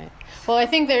of thing. Right. Well, I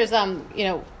think there's,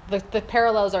 the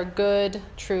parallels are good,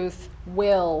 truth,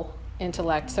 will,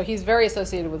 intellect. So he's very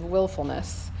associated with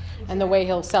willfulness and the way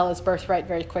he'll sell his birthright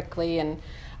very quickly. And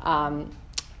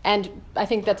I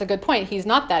think that's a good point. He's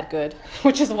not that good,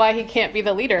 which is why he can't be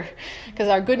the leader, because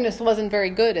our goodness wasn't very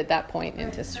good at that point in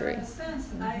Right, history. So in a sense,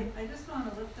 I just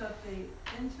want to lift up the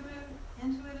intuitive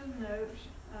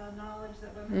knowledge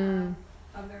that women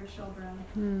have of their children,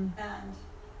 and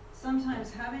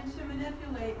sometimes having to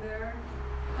manipulate their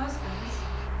husbands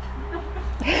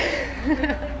really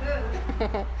good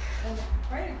and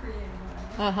quite a creative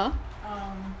way Uh-huh.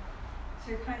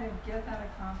 to kind of get that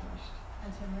accomplished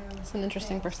and to move. It's an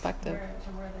interesting things perspective. to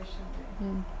where they should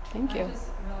be. Thank you. I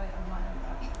just really admire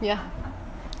that. Yeah.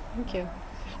 Thank you.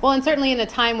 Well, and certainly in a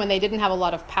time when they didn't have a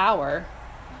lot of power,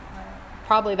 Right.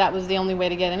 probably that was the only way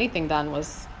to get anything done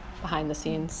was behind the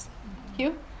scenes.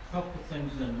 Hugh? A couple of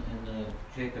things in the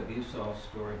Jacob Esau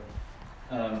story.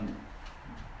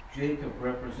 Jacob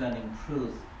representing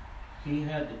truth, he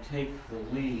had to take the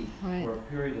lead Right. for a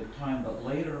period of time, but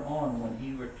later on when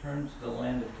he returns to the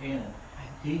land of Canaan,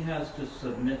 he has to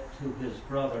submit to his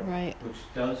brother, Right. which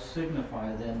does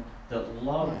signify then that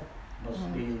love Right.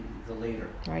 must be the leader.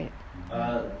 Right.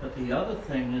 But the other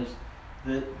thing is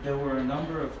that there were a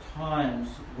number of times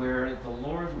where the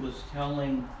Lord was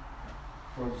telling,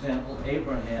 for example,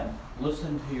 Abraham,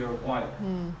 listen to your wife.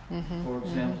 For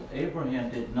example, Abraham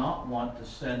did not want to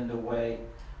send away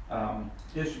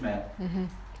Ishmael.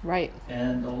 Right.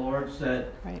 And the Lord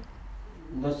said, Right.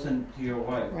 listen to your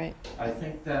wife. Right. I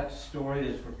think that story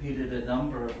is repeated a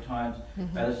number of times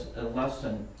as a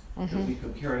lesson that we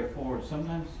could carry forward.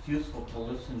 Sometimes it's useful to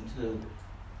listen to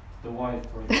the wife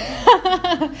or the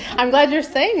husband. I'm glad you're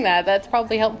saying that. That's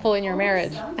probably helpful in your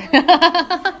marriage.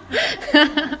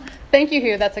 Thank you,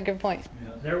 Hugh. That's a good point.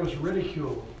 There was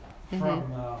ridicule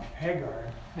from Hagar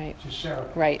Right. to Sarah.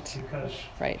 Right. Because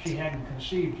Right. she hadn't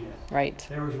conceived yet. Right.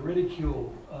 There was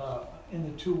ridicule in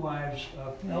the two wives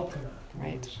of Elkanah, who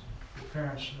Right. was the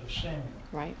parents of Samuel.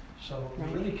 Right. So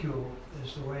Right. ridicule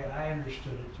is the way I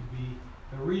understood it to be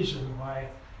the reason why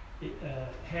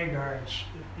Hagar and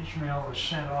Ishmael were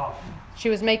sent off. She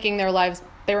was making their lives.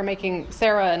 They were making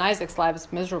Sarah and Isaac's lives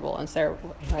miserable, and Sarah.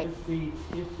 And Right.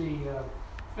 if the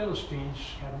Philistines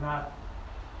had not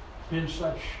been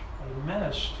such a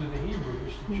menace to the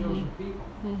Hebrews, the chosen people,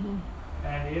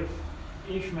 and if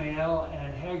Ishmael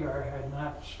and Hagar had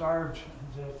not starved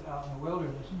to death out in the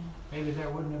wilderness, maybe there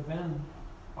wouldn't have been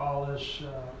all this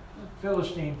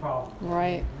Philistine problem.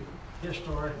 Right.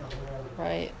 Historic or whatever.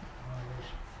 Right. One of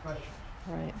those questions.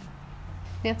 Right.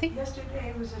 Nancy.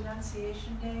 Yesterday was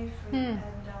Annunciation Day, and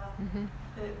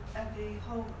the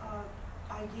whole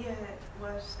idea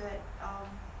was that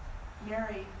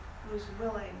Mary was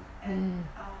willing, and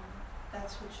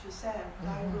that's what she said,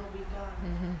 "Thy will be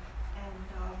done." And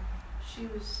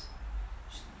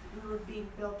we were being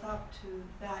built up to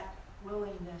that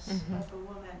willingness of a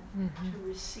woman to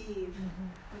receive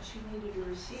what she needed to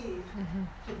receive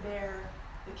to bear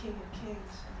the King of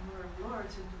Kings and Lord of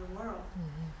Lords into the world.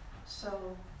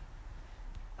 So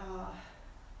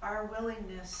our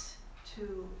willingness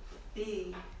to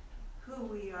be who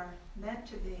we are meant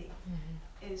to be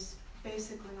is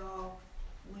basically all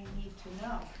we need to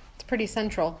know. It's pretty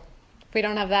central. If we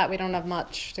don't have that, we don't have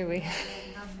much, do we?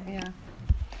 Nothing. Yeah.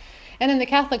 And in the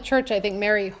Catholic Church, I think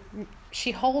Mary,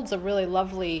 she holds a really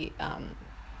lovely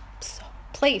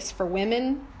place for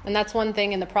women. And that's one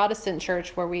thing in the Protestant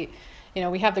Church where we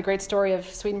have the great story of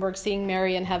Swedenborg seeing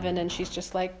Mary in heaven, and she's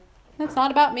just like, it's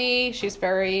not about me. She's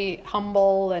very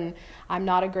humble, and I'm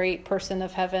not a great person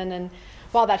of heaven. And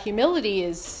while that humility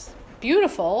is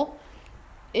beautiful,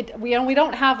 we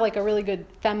don't have like a really good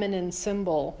feminine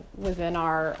symbol within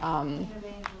our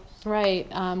right,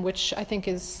 which I think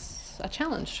is a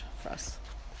challenge for us.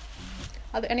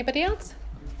 Anybody else?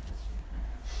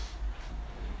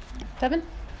 Devin?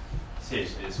 Sage,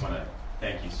 I just want to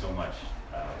thank you so much.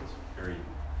 It's very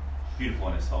beautiful,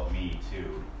 and it's helped me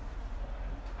too.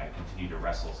 I continue to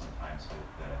wrestle sometimes with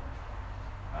the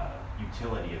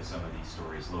utility of some of these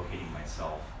stories, locating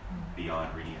myself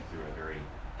beyond reading it through a very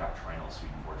doctrinal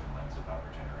Swedenborgian lens about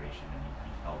regeneration, and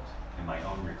you've helped in my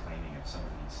own reclaiming of some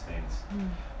of these things.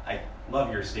 I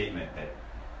love your statement that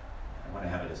I want to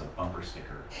have it as a bumper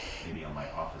sticker, maybe on my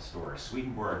office door.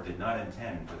 Swedenborg did not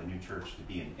intend for the new church to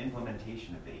be an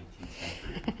implementation of the 18th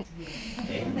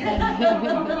century.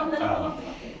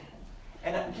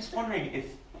 And I'm just wondering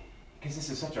because this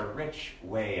is such a rich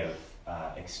way of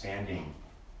expanding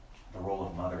the role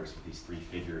of mothers with these three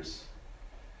figures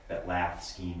that laugh,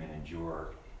 scheme, and endure,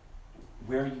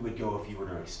 where you would go if you were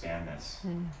to expand this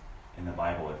in the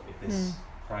Bible, if this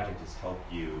project has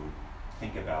helped you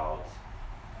think about,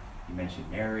 you mentioned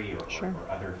Mary or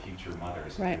other future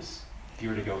mothers. Right. If you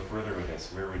were to go further with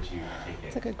this, where would you take it?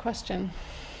 That's a good question.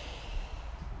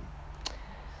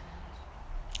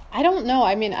 I don't know.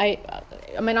 I mean,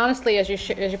 honestly, as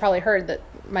you probably heard, that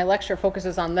my lecture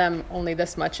focuses on them only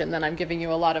this much, and then I'm giving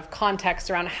you a lot of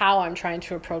context around how I'm trying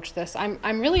to approach this.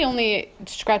 I'm really only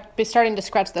starting to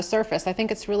scratch the surface. I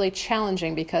think it's really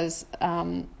challenging because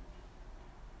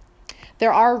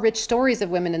there are rich stories of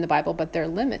women in the Bible, but they're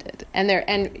limited.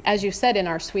 And as you said, in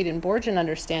our Swedenborgian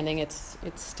understanding, it's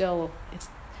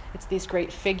these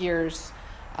great figures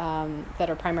that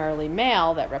are primarily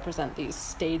male that represent these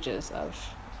stages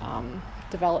of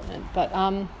development. But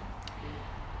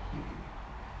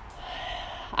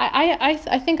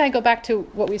I think I go back to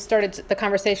what the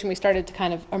conversation we started to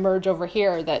kind of emerge over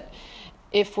here, that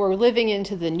if we're living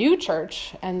into the new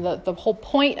church, and the whole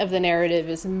point of the narrative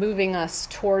is moving us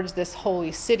towards this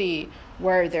holy city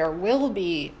where there will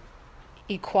be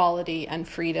equality and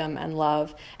freedom and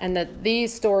love, and that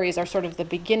these stories are sort of the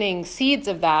beginning seeds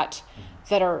of that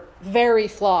are very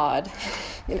flawed,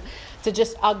 to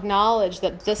just acknowledge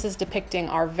that this is depicting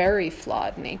our very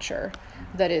flawed nature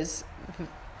that is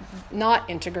not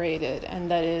integrated, and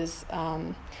that is,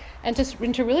 and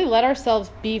to really let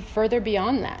ourselves be further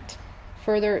beyond that,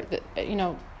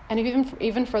 and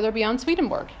even further beyond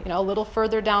Swedenborg, a little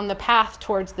further down the path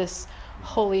towards this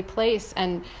holy place,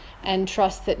 and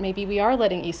trust that maybe we are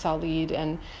letting Esau lead,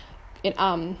 and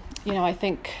I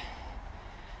think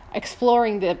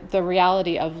exploring the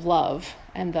reality of love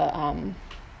and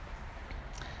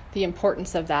the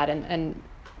importance of that, and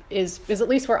is at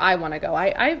least where I want to go.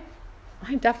 I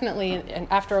definitely, and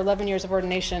after 11 years of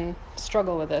ordination,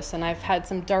 struggle with this, and I've had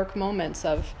some dark moments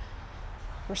of,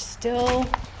 we're still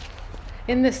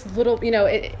in this little,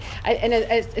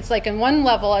 it's like in one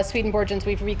level, as Swedenborgians,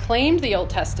 we've reclaimed the Old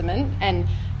Testament and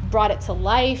brought it to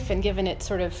life and given it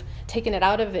taken it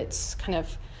out of its kind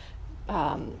of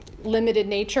limited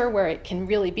nature where it can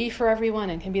really be for everyone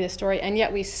and can be the story, and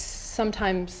yet it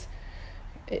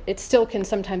still can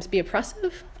sometimes be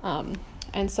oppressive.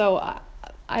 And so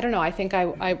I don't know, I think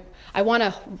I want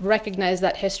to recognize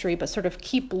that history, but sort of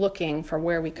keep looking for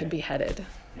where we could be headed.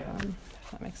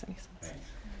 If that makes any sense. Thanks.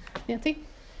 Nancy?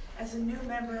 As a new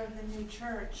member of the new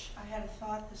church, I had a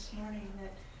thought this morning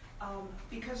that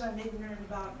because I'm ignorant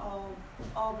about all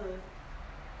the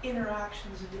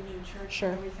interactions of the new church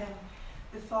and everything,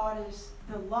 the thought is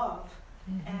the love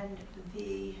and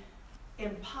the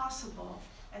impossible,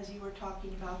 as you were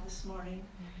talking about this morning,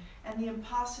 and the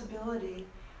impossibility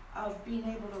of being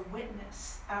able to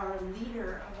witness our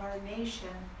leader of our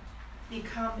nation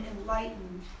become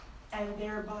enlightened and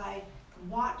thereby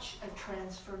watch a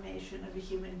transformation of a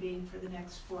human being for the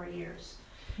next 4 years.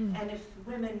 And if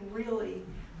women really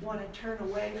want to turn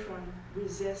away from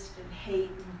resist and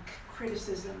hate and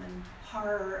criticism and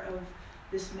horror of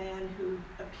this man who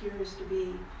appears to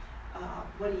be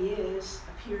what he is,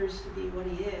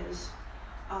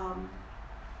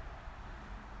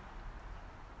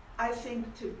 I think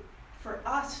for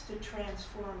us to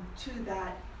transform to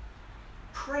that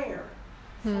prayer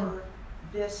for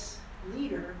this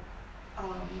leader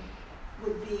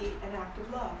would be an act of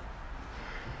love.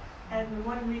 And the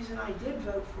one reason I did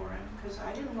vote for him, because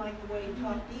I didn't like the way he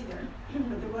talked either,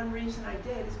 but the one reason I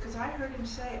did is because I heard him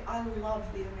say, I love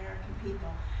the American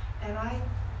people. And I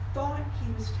thought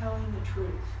he was telling the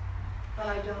truth, but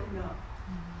I don't know.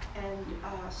 And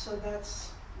so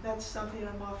that's something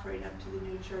I'm offering up to the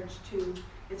new church too.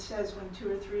 It says when 2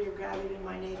 or 3 are gathered in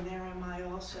my name, there am I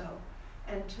also.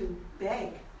 And to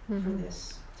beg for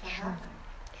this to happen.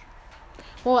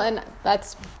 Well, and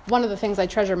that's one of the things I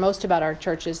treasure most about our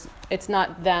church is it's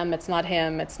not them, it's not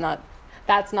him, that's not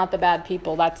the bad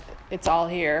people, it's all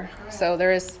here. Correct. So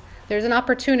there's an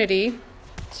opportunity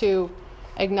to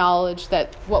acknowledge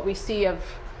that what we see of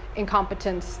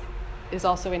incompetence is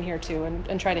also in here too,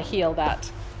 and try to heal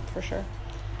that for sure.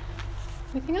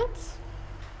 Anything else?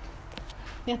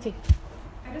 Nancy?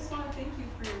 I just want to thank you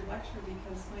for your lecture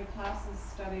because my class is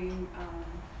studying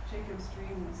Jacob's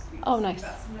dream this week. Oh, nice. So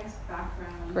that's some nice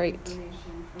background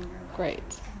information from your lecture.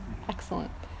 Great.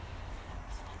 Excellent.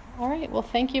 All right. Well,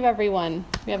 thank you, everyone.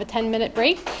 We have a 10-minute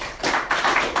break.